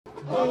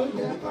ó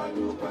yẹ ká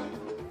dúpẹ́,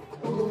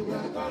 ó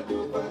yẹ ká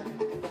dúpẹ́,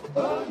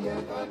 ó yẹ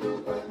ká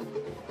dúpẹ́.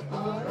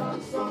 Ọ̀rọ̀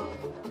sọ,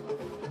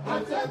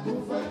 atẹ́gùn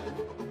fẹ́,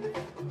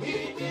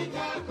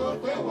 ìjìjà kò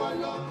gbé wa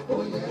lọ, ó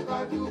yẹ ká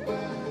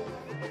dúpẹ́.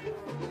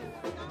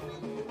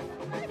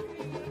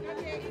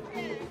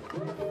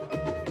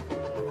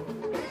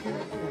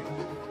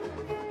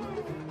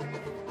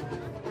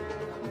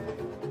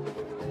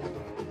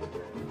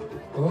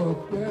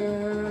 Ọpẹ́.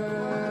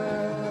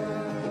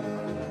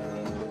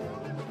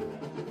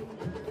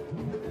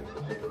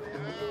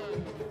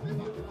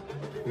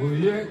 Ó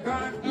yẹ ká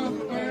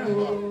dúpẹ́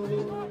o.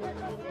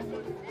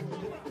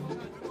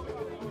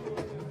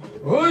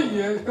 Ó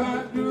yẹ ká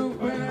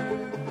dúpẹ́.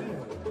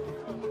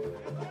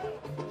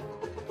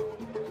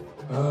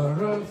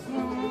 Ọ̀rọ̀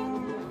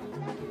sàn.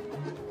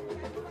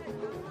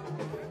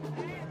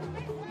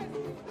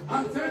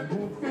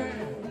 Atẹ́gùn fẹ́.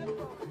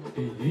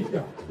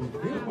 Ìyíjà kò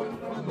dé wọn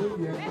lọ. Ó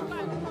yẹ ká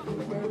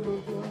dúpẹ́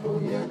lójú. Ó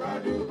yẹ ká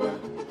dúpẹ́.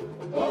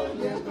 Ó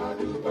yẹ ká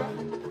dúpẹ́.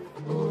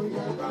 Ó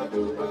yẹ ká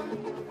dúpẹ́.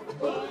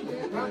 Ó yẹ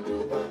ká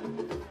dúpẹ́.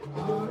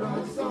 Ọ̀rọ̀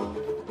sàn.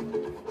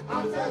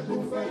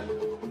 Atẹ́gùn fẹ́.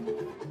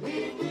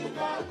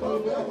 Ìjìjà kò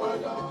gbé wa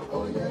lọ. Ó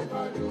yẹ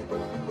ká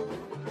dúpẹ́.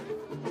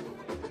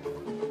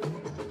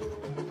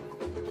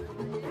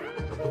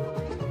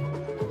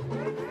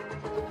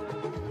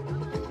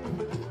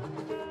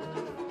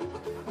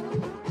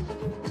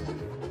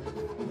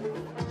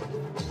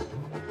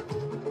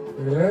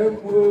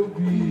 MOB.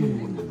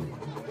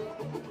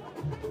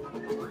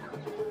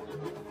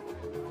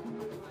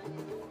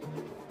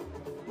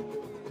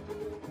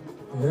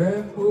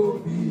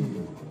 MOB.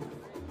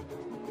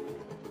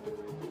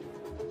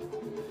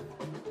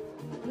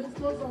 Please,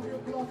 those of you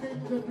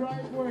blocking the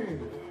driveway,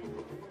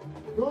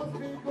 those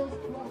vehicles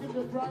blocking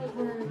the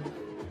driveway,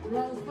 you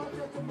are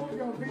instructed to move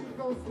your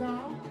vehicles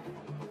now.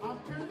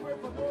 And please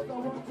wait for those that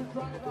want to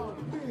drive out,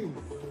 please.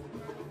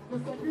 The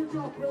security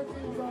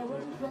operatives are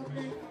already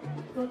jumping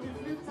to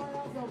deflate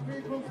tires of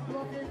vehicles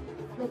blocking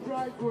the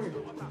driveway.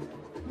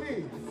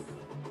 Please.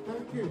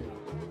 Thank you.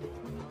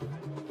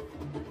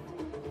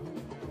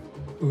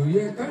 Ó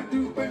yẹ ká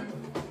dúpẹ́,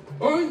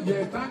 ó yẹ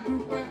ká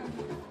dúpẹ́,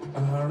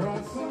 ọ̀rọ̀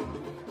sọ,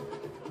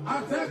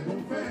 atẹ́gùn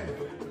fẹ́,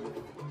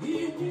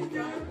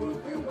 ìjìjà kò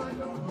gbé wa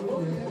lọ. Ó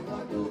yẹ ká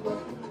dúpẹ́,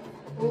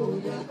 ó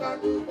yẹ ká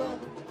dúpẹ́,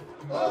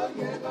 ó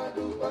yẹ ká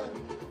dúpẹ́,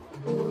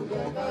 ó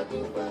yẹ ká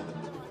dúpẹ́,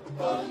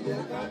 ó yẹ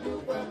ká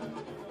dúpẹ́,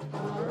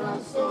 ọ̀rọ̀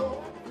sọ,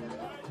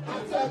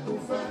 atẹ́gùn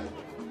fẹ́,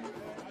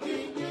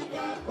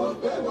 ìjìjà kò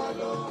gbé wa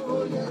lọ. Ó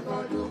yẹ ká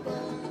dúpẹ́.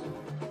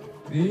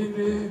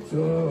 Ilé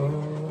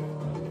tọ́.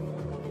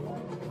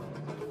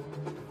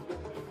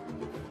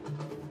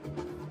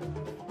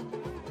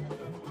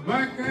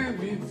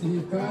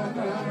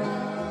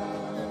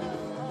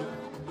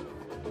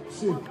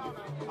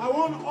 I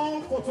want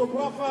all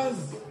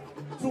photographers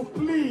to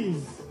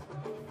please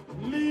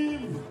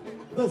leave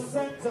the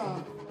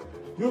center.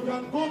 You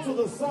can go to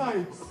the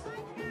sides.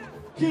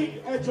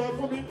 Keep a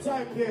joyful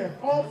time there.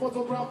 All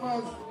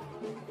photographers.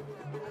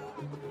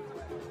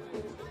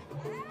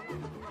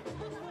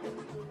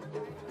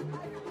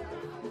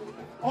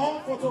 All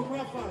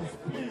photographers,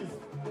 please.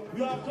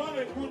 You have done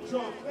a good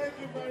job. Thank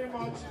you very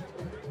much.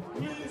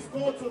 Please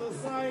go to the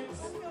sides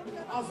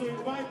as we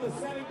invite the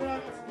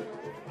celebrant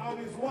and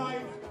his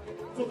wife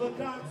to the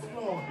dance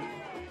floor.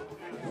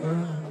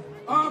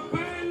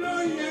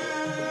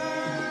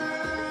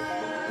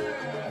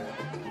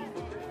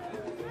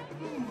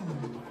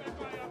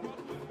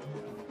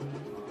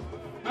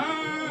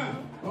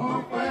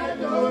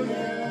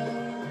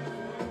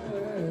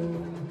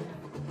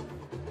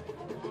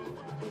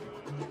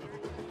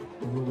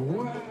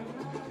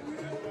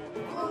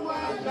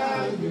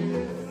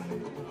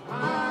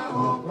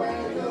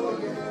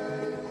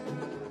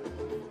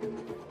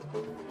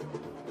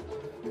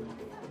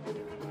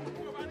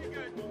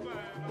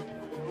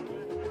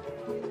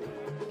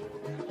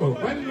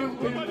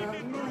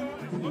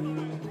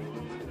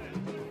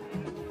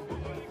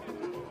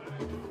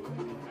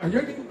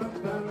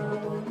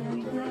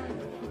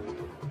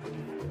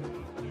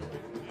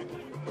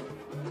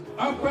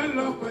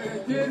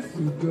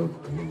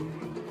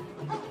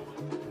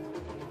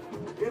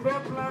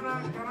 Event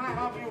planner, can I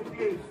have you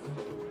please?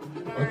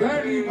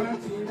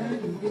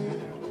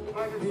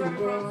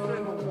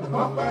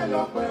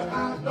 Ọpẹ́lọpẹ́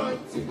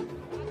anointing,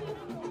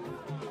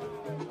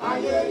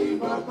 ayé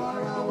ìbọn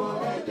para wọn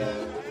ẹ̀jẹ̀.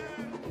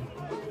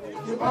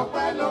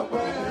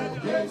 Ọpẹ́lọpẹ́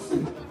Jésù,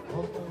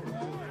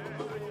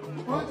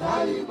 wọ́n ta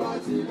ìbọn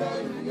tilẹ̀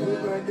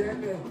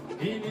ìyẹn.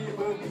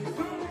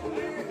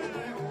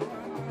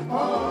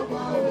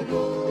 Ọba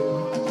ògo.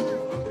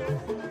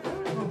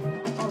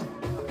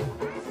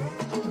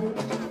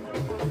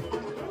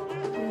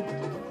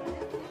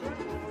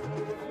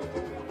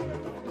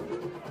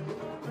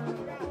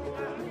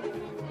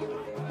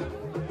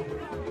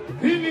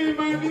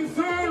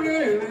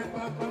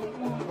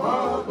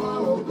 Ọba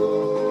ògo.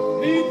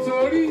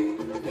 Nítorí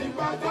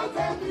ìgbà tó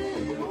tẹ́ bí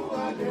ìlú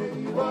àlè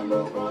ìwọ ló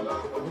kọ́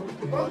lọ́kọ̀.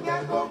 Ó jẹ́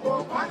gbogbo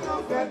pátọ́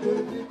fẹ́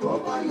lòdì kó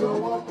má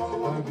yọwọ́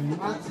kọ́wọ́.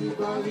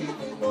 Àtìgbà yìí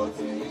ni mo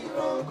ti ń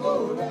rògó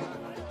rẹ̀.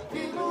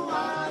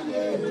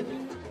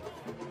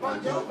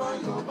 Májọba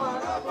yọ̀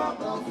bàrà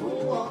bàbà fún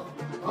ọ,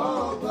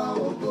 ọba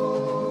ògo.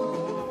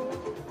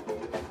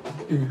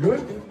 Ìlú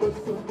ni mo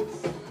sọ,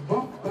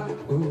 ọba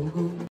ògo.